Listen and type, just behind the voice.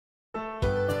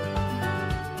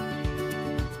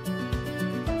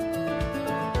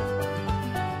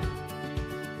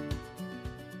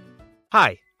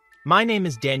Hi, my name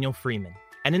is Daniel Freeman,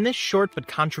 and in this short but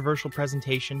controversial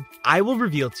presentation, I will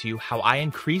reveal to you how I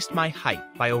increased my height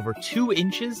by over 2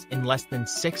 inches in less than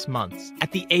 6 months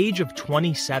at the age of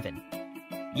 27.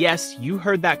 Yes, you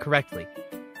heard that correctly.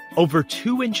 Over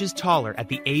 2 inches taller at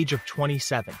the age of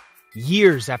 27,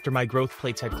 years after my growth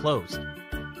plates had closed,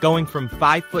 going from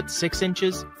 5 foot 6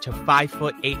 inches to 5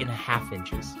 foot 8.5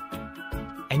 inches.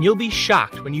 And you'll be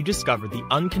shocked when you discover the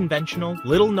unconventional,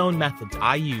 little-known methods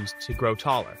I used to grow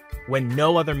taller, when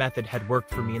no other method had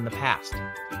worked for me in the past.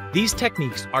 These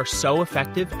techniques are so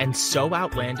effective and so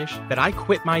outlandish that I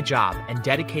quit my job and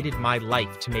dedicated my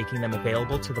life to making them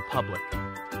available to the public.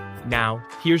 Now,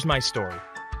 here's my story.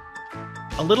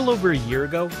 A little over a year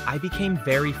ago, I became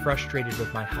very frustrated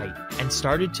with my height and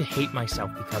started to hate myself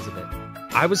because of it.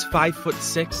 I was 5 foot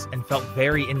 6 and felt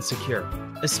very insecure,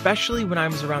 especially when I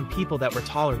was around people that were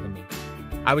taller than me.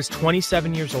 I was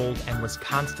 27 years old and was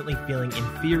constantly feeling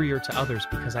inferior to others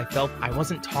because I felt I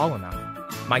wasn't tall enough.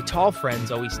 My tall friends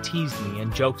always teased me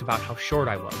and joked about how short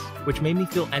I was, which made me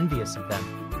feel envious of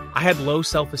them. I had low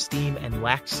self-esteem and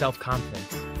lacked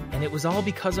self-confidence, and it was all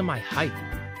because of my height.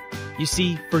 You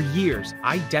see, for years,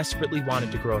 I desperately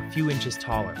wanted to grow a few inches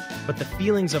taller, but the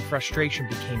feelings of frustration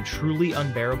became truly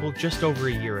unbearable just over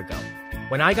a year ago,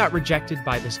 when I got rejected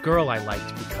by this girl I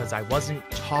liked because I wasn't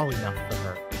tall enough for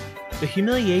her. The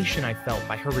humiliation I felt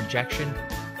by her rejection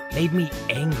made me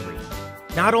angry,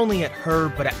 not only at her,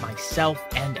 but at myself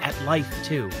and at life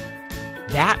too.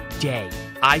 That day,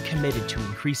 I committed to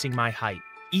increasing my height,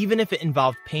 even if it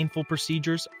involved painful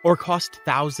procedures or cost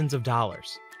thousands of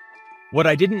dollars. What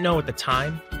I didn't know at the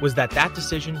time was that that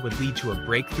decision would lead to a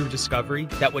breakthrough discovery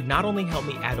that would not only help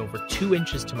me add over 2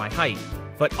 inches to my height,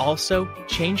 but also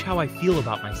change how I feel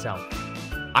about myself.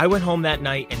 I went home that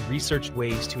night and researched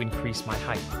ways to increase my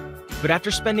height. But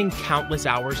after spending countless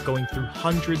hours going through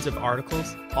hundreds of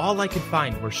articles, all I could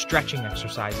find were stretching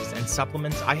exercises and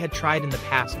supplements I had tried in the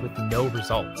past with no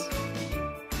results.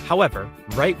 However,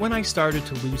 right when I started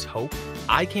to lose hope,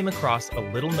 I came across a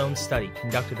little-known study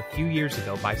conducted a few years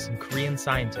ago by some Korean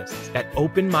scientists that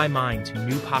opened my mind to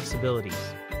new possibilities.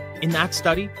 In that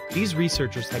study, these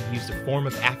researchers had used a form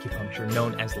of acupuncture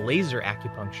known as laser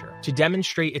acupuncture to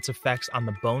demonstrate its effects on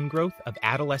the bone growth of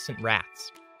adolescent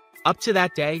rats. Up to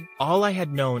that day, all I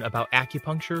had known about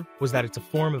acupuncture was that it's a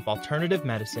form of alternative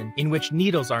medicine in which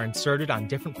needles are inserted on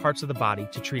different parts of the body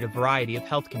to treat a variety of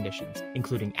health conditions,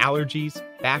 including allergies,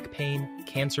 back pain,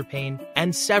 cancer pain,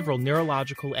 and several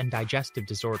neurological and digestive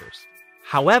disorders.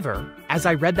 However, as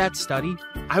I read that study,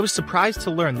 I was surprised to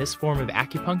learn this form of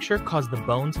acupuncture caused the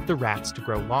bones of the rats to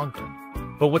grow longer.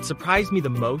 But what surprised me the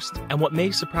most, and what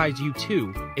may surprise you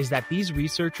too, is that these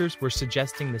researchers were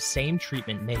suggesting the same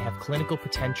treatment may have clinical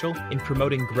potential in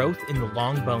promoting growth in the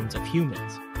long bones of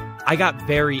humans. I got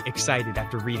very excited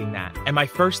after reading that, and my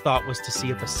first thought was to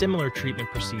see if a similar treatment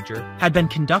procedure had been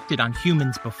conducted on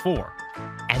humans before.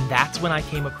 And that's when I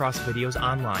came across videos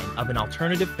online of an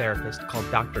alternative therapist called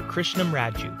Dr. Krishnam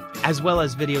Raju, as well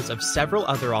as videos of several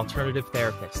other alternative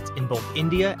therapists in both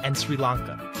India and Sri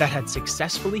Lanka that had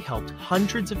successfully helped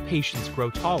hundreds of patients grow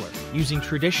taller using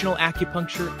traditional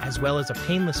acupuncture as well as a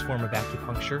painless form of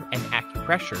acupuncture and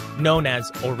acupressure known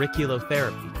as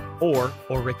auriculotherapy or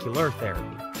auricular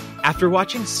therapy. After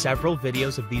watching several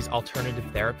videos of these alternative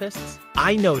therapists,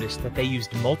 I noticed that they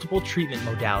used multiple treatment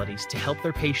modalities to help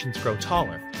their patients grow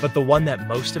taller, but the one that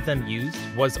most of them used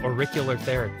was auricular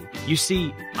therapy. You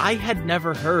see, I had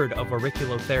never heard of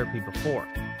auriculotherapy before,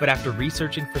 but after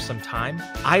researching for some time,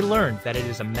 I learned that it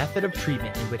is a method of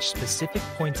treatment in which specific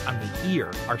points on the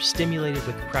ear are stimulated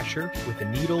with pressure, with a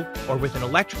needle, or with an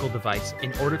electrical device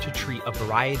in order to treat a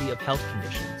variety of health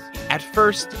conditions. At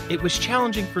first, it was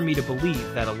challenging for me to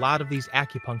believe that a lot of these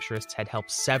acupuncturists had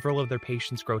helped several of their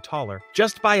patients grow taller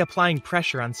just by applying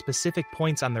pressure on specific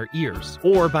points on their ears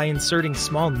or by inserting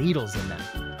small needles in them.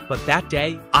 But that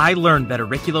day, I learned that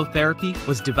auriculotherapy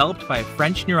was developed by a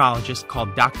French neurologist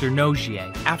called Dr.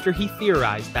 Nogier after he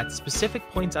theorized that specific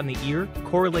points on the ear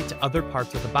correlate to other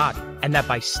parts of the body, and that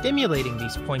by stimulating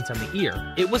these points on the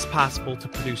ear, it was possible to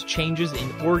produce changes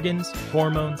in organs,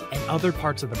 hormones, and other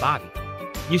parts of the body.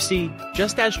 You see,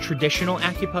 just as traditional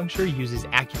acupuncture uses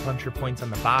acupuncture points on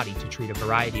the body to treat a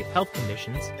variety of health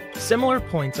conditions, similar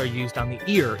points are used on the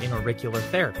ear in auricular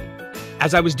therapy.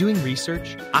 As I was doing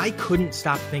research, I couldn't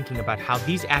stop thinking about how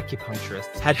these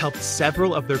acupuncturists had helped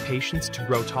several of their patients to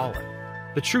grow taller.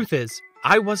 The truth is,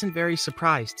 I wasn't very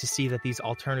surprised to see that these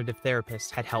alternative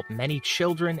therapists had helped many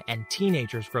children and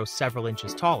teenagers grow several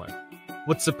inches taller.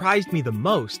 What surprised me the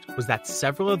most was that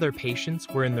several of their patients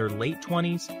were in their late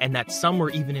 20s and that some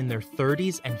were even in their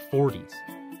 30s and 40s.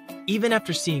 Even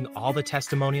after seeing all the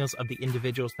testimonials of the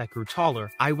individuals that grew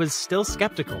taller, I was still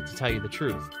skeptical, to tell you the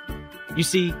truth. You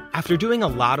see, after doing a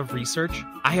lot of research,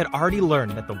 I had already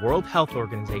learned that the World Health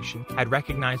Organization had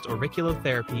recognized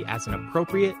auriculotherapy as an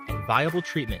appropriate and viable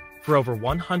treatment for over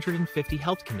 150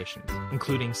 health conditions,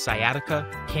 including sciatica,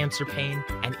 cancer pain,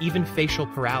 and even facial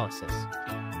paralysis.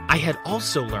 I had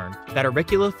also learned that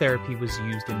auriculotherapy was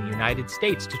used in the United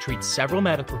States to treat several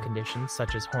medical conditions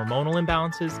such as hormonal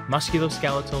imbalances,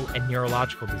 musculoskeletal, and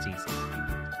neurological diseases.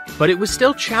 But it was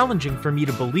still challenging for me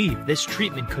to believe this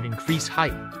treatment could increase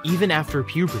height, even after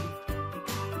puberty.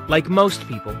 Like most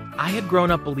people, I had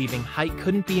grown up believing height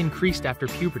couldn't be increased after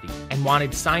puberty and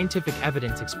wanted scientific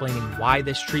evidence explaining why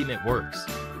this treatment works.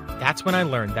 That's when I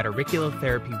learned that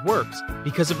auriculotherapy works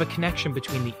because of a connection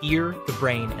between the ear, the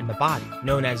brain, and the body,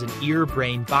 known as an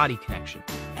ear-brain-body connection,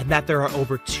 and that there are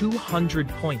over 200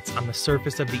 points on the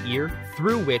surface of the ear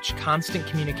through which constant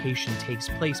communication takes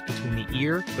place between the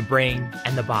ear, the brain,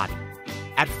 and the body.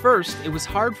 At first, it was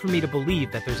hard for me to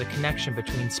believe that there's a connection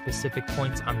between specific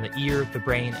points on the ear, the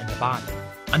brain, and the body,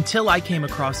 until I came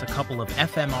across a couple of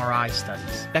fMRI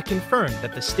studies that confirmed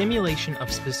that the stimulation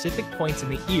of specific points in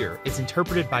the ear is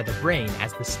interpreted by the brain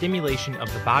as the stimulation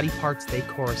of the body parts they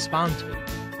correspond to.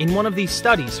 In one of these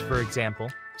studies, for example,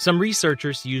 some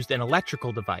researchers used an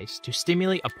electrical device to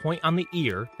stimulate a point on the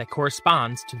ear that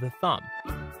corresponds to the thumb.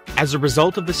 As a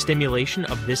result of the stimulation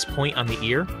of this point on the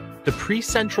ear, the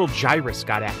precentral gyrus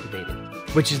got activated,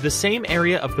 which is the same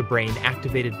area of the brain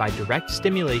activated by direct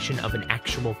stimulation of an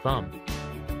actual thumb.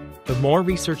 The more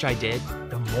research I did,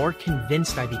 the more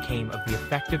convinced I became of the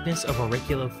effectiveness of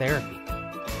auriculotherapy.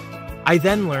 I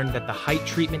then learned that the height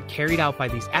treatment carried out by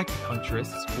these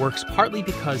acupuncturists works partly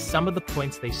because some of the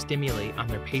points they stimulate on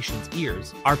their patients'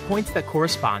 ears are points that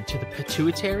correspond to the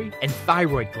pituitary and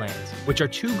thyroid glands, which are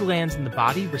two glands in the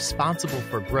body responsible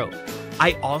for growth.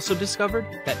 I also discovered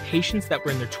that patients that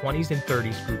were in their 20s and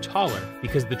 30s grew taller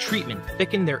because the treatment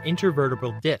thickened their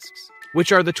intervertebral discs,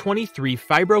 which are the 23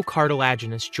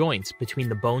 fibrocartilaginous joints between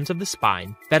the bones of the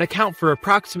spine that account for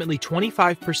approximately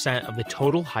 25% of the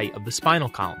total height of the spinal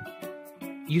column.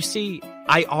 You see,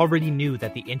 I already knew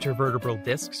that the intervertebral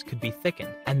discs could be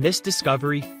thickened, and this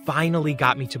discovery finally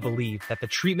got me to believe that the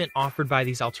treatment offered by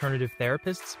these alternative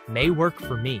therapists may work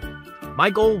for me. My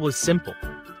goal was simple: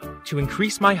 to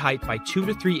increase my height by 2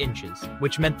 to 3 inches,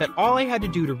 which meant that all I had to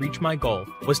do to reach my goal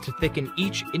was to thicken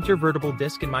each intervertebral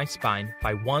disc in my spine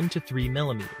by 1 to 3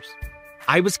 millimeters.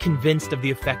 I was convinced of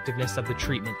the effectiveness of the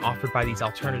treatment offered by these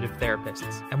alternative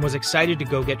therapists and was excited to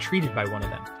go get treated by one of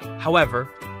them. However,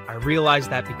 I realized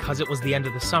that because it was the end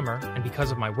of the summer and because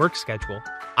of my work schedule,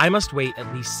 I must wait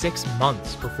at least 6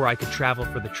 months before I could travel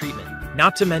for the treatment.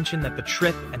 Not to mention that the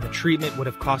trip and the treatment would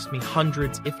have cost me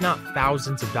hundreds, if not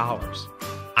thousands of dollars.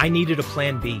 I needed a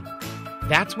plan B.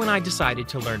 That's when I decided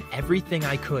to learn everything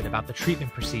I could about the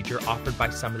treatment procedure offered by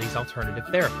some of these alternative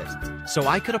therapists, so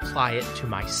I could apply it to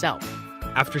myself.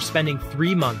 After spending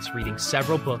 3 months reading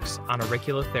several books on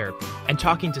auriculotherapy and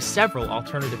talking to several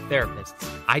alternative therapists,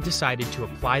 I decided to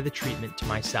apply the treatment to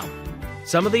myself.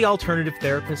 Some of the alternative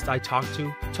therapists I talked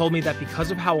to told me that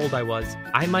because of how old I was,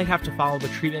 I might have to follow the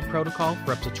treatment protocol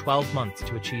for up to 12 months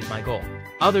to achieve my goal.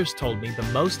 Others told me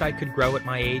the most I could grow at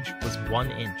my age was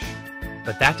 1 inch.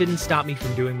 But that didn't stop me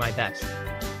from doing my best.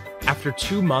 After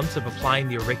 2 months of applying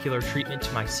the auricular treatment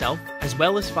to myself, as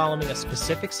well as following a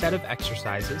specific set of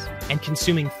exercises and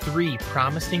consuming 3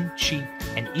 promising, cheap,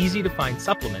 and easy-to-find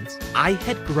supplements, I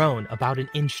had grown about 1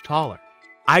 inch taller.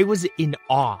 I was in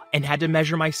awe and had to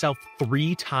measure myself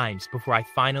 3 times before I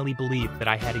finally believed that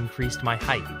I had increased my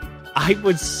height. I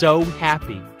was so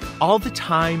happy. All the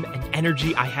time and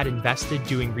energy I had invested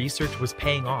doing research was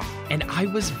paying off, and I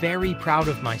was very proud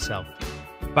of myself.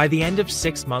 By the end of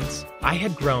 6 months, I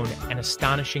had grown an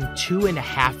astonishing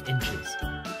 2.5 inches.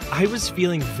 I was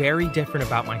feeling very different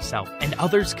about myself, and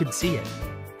others could see it.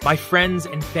 My friends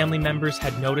and family members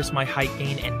had noticed my height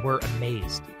gain and were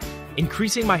amazed.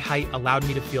 Increasing my height allowed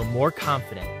me to feel more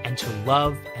confident and to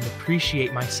love and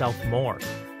appreciate myself more.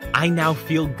 I now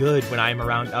feel good when I am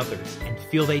around others and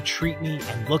feel they treat me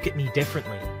and look at me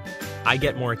differently. I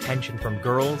get more attention from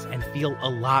girls and feel a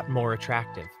lot more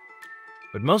attractive.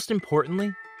 But most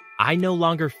importantly, I no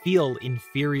longer feel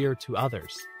inferior to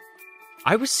others.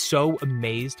 I was so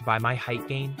amazed by my height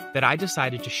gain that I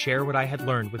decided to share what I had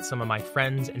learned with some of my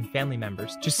friends and family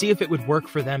members to see if it would work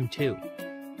for them too.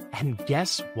 And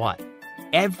guess what?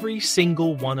 Every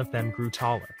single one of them grew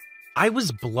taller. I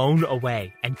was blown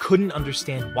away and couldn't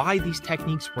understand why these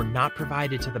techniques were not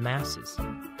provided to the masses.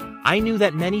 I knew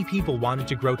that many people wanted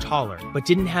to grow taller, but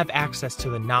didn't have access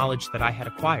to the knowledge that I had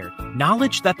acquired.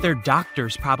 Knowledge that their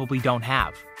doctors probably don't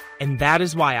have. And that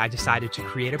is why I decided to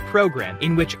create a program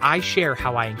in which I share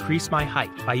how I increase my height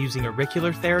by using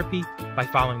auricular therapy, by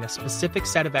following a specific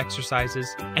set of exercises,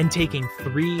 and taking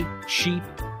 3 cheap,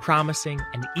 promising,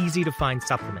 and easy to find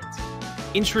supplements.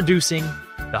 Introducing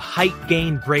the Height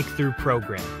Gain Breakthrough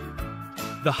Program.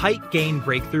 The Height Gain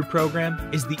Breakthrough Program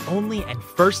is the only and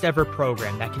first ever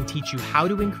program that can teach you how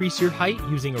to increase your height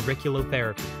using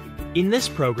auriculotherapy. In this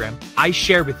program, I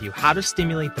share with you how to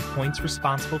stimulate the points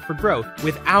responsible for growth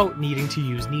without needing to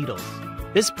use needles.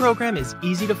 This program is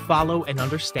easy to follow and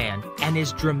understand and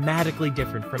is dramatically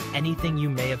different from anything you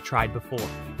may have tried before.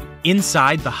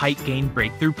 Inside the Height Gain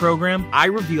Breakthrough Program, I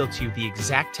reveal to you the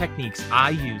exact techniques I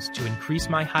use to increase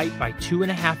my height by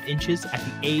 2.5 inches at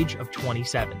the age of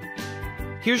 27.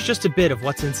 Here's just a bit of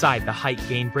what's inside the Height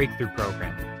Gain Breakthrough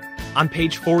Program. On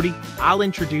page 40, I'll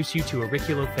introduce you to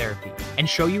auriculotherapy and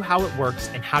show you how it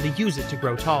works and how to use it to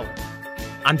grow taller.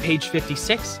 On page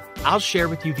 56, I'll share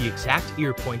with you the exact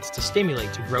ear points to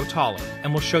stimulate to grow taller,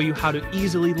 and we'll show you how to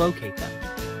easily locate them.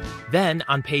 Then,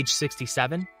 on page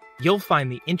 67, you'll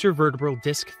find the intervertebral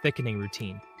disc thickening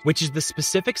routine, which is the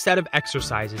specific set of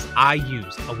exercises I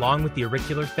use along with the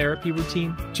auricular therapy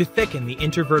routine to thicken the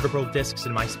intervertebral discs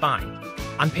in my spine.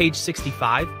 On page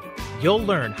 65, you'll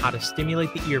learn how to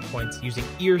stimulate the ear points using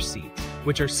ear seeds,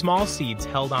 which are small seeds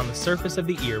held on the surface of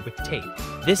the ear with tape.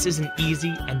 This is an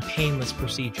easy and painless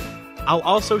procedure. I'll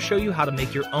also show you how to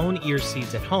make your own ear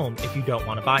seeds at home if you don't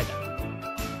want to buy them.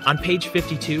 On page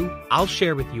 52, I'll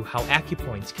share with you how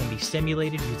acupoints can be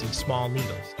stimulated using small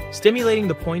needles. Stimulating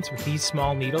the points with these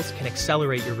small needles can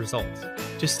accelerate your results.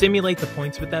 To stimulate the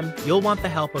points with them, you'll want the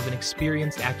help of an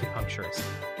experienced acupuncturist.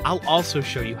 I'll also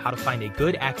show you how to find a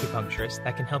good acupuncturist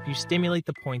that can help you stimulate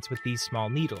the points with these small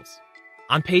needles.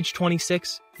 On page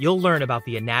 26, you'll learn about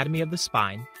the anatomy of the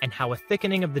spine and how a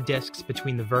thickening of the discs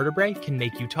between the vertebrae can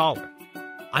make you taller.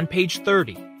 On page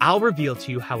 30, I'll reveal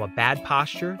to you how a bad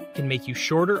posture can make you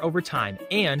shorter over time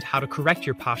and how to correct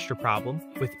your posture problem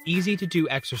with easy-to-do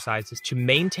exercises to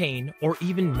maintain or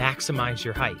even maximize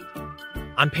your height.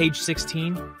 On page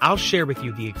 16, I'll share with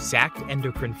you the exact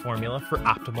endocrine formula for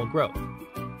optimal growth.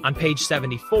 On page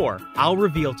 74, I'll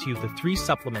reveal to you the 3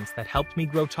 supplements that helped me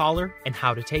grow taller and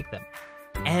how to take them.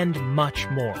 And much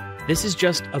more. This is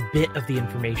just a bit of the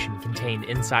information contained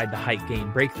inside the Height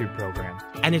Gain Breakthrough Program,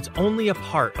 and it's only a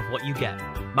part of what you get.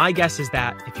 My guess is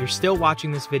that if you're still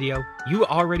watching this video, you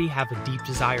already have a deep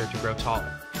desire to grow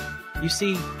taller. You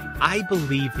see, I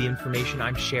believe the information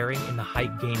I'm sharing in the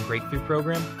Height Gain Breakthrough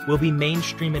Program will be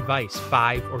mainstream advice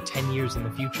 5 or 10 years in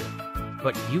the future.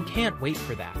 But you can't wait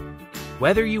for that.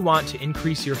 Whether you want to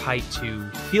increase your height to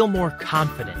feel more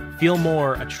confident, feel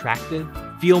more attractive,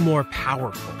 feel more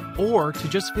powerful, or to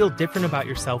just feel different about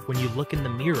yourself when you look in the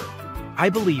mirror, I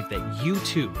believe that you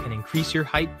too can increase your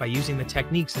height by using the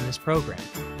techniques in this program.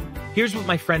 Here's what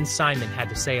my friend Simon had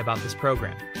to say about this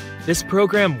program. This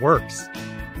program works.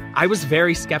 I was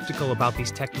very skeptical about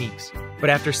these techniques, but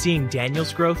after seeing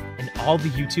Daniel's growth in all the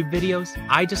YouTube videos,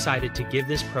 I decided to give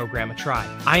this program a try.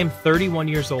 I am 31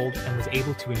 years old and was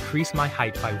able to increase my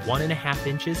height by 1.5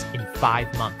 inches in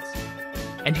 5 months.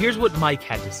 And here's what Mike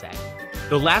had to say.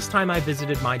 The last time I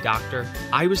visited my doctor,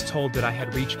 I was told that I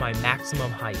had reached my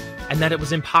maximum height and that it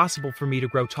was impossible for me to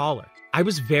grow taller. I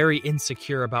was very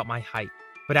insecure about my height,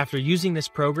 but after using this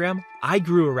program, I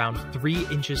grew around 3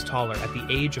 inches taller at the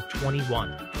age of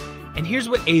 21. And here's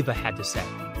what Ava had to say.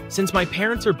 Since my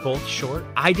parents are both short,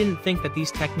 I didn't think that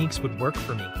these techniques would work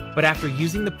for me. But after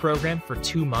using the program for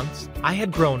 2 months, I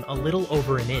had grown a little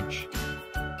over an inch.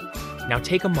 Now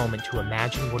take a moment to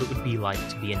imagine what it would be like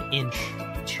to be an inch,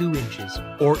 2 inches,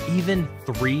 or even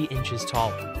 3 inches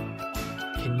taller.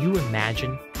 Can you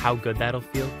imagine how good that'll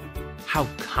feel? How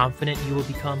confident you will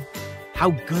become?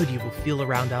 How good you will feel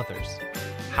around others?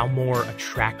 How more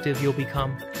attractive you'll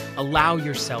become? Allow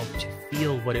yourself to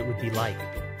feel what it would be like.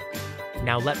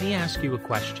 Now let me ask you a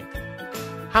question.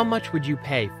 How much would you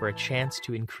pay for a chance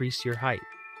to increase your height?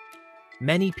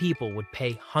 Many people would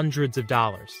pay hundreds of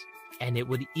dollars, and it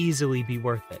would easily be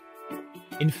worth it.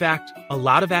 In fact, a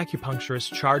lot of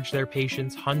acupuncturists charge their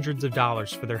patients hundreds of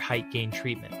dollars for their height gain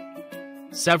treatment.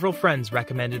 Several friends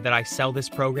recommended that I sell this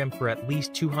program for at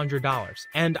least $200,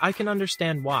 and I can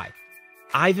understand why.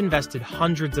 I've invested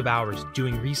hundreds of hours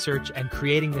doing research and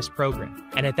creating this program,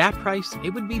 and at that price,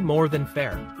 it would be more than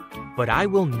fair. But I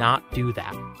will not do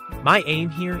that. My aim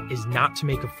here is not to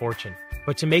make a fortune,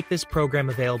 but to make this program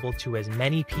available to as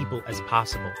many people as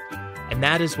possible. And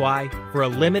that is why, for a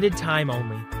limited time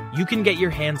only, you can get your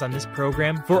hands on this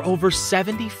program for over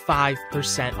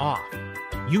 75% off.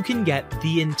 You can get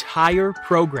the entire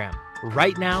program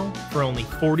right now for only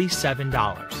 $47.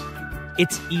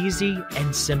 It's easy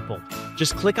and simple.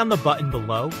 Just click on the button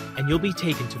below and you'll be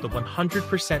taken to the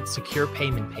 100% secure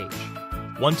payment page.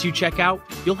 Once you check out,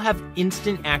 you'll have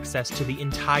instant access to the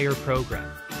entire program.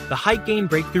 The Height Gain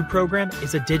Breakthrough Program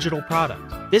is a digital product.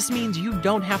 This means you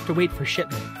don't have to wait for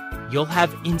shipment. You'll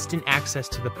have instant access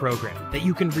to the program that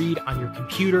you can read on your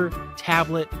computer,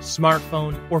 tablet,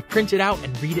 smartphone, or print it out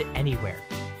and read it anywhere.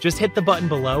 Just hit the button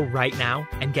below right now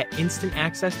and get instant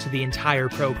access to the entire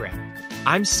program.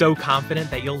 I'm so confident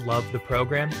that you'll love the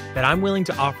program that I'm willing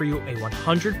to offer you a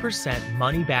 100%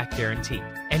 money-back guarantee.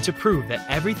 And to prove that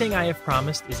everything I have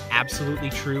promised is absolutely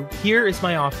true, here is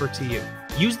my offer to you.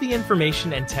 Use the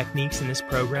information and techniques in this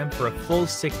program for a full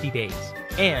 60 days.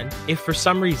 And if for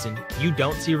some reason you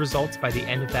don't see results by the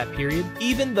end of that period,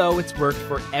 even though it's worked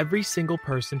for every single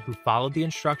person who followed the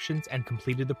instructions and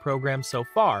completed the program so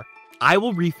far, I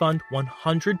will refund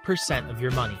 100% of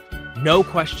your money. No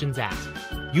questions asked.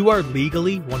 You are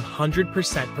legally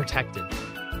 100% protected.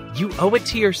 You owe it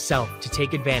to yourself to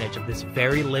take advantage of this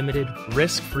very limited,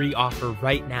 risk-free offer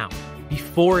right now,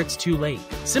 before it's too late.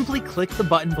 Simply click the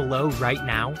button below right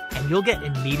now, and you'll get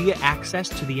immediate access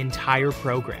to the entire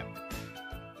program.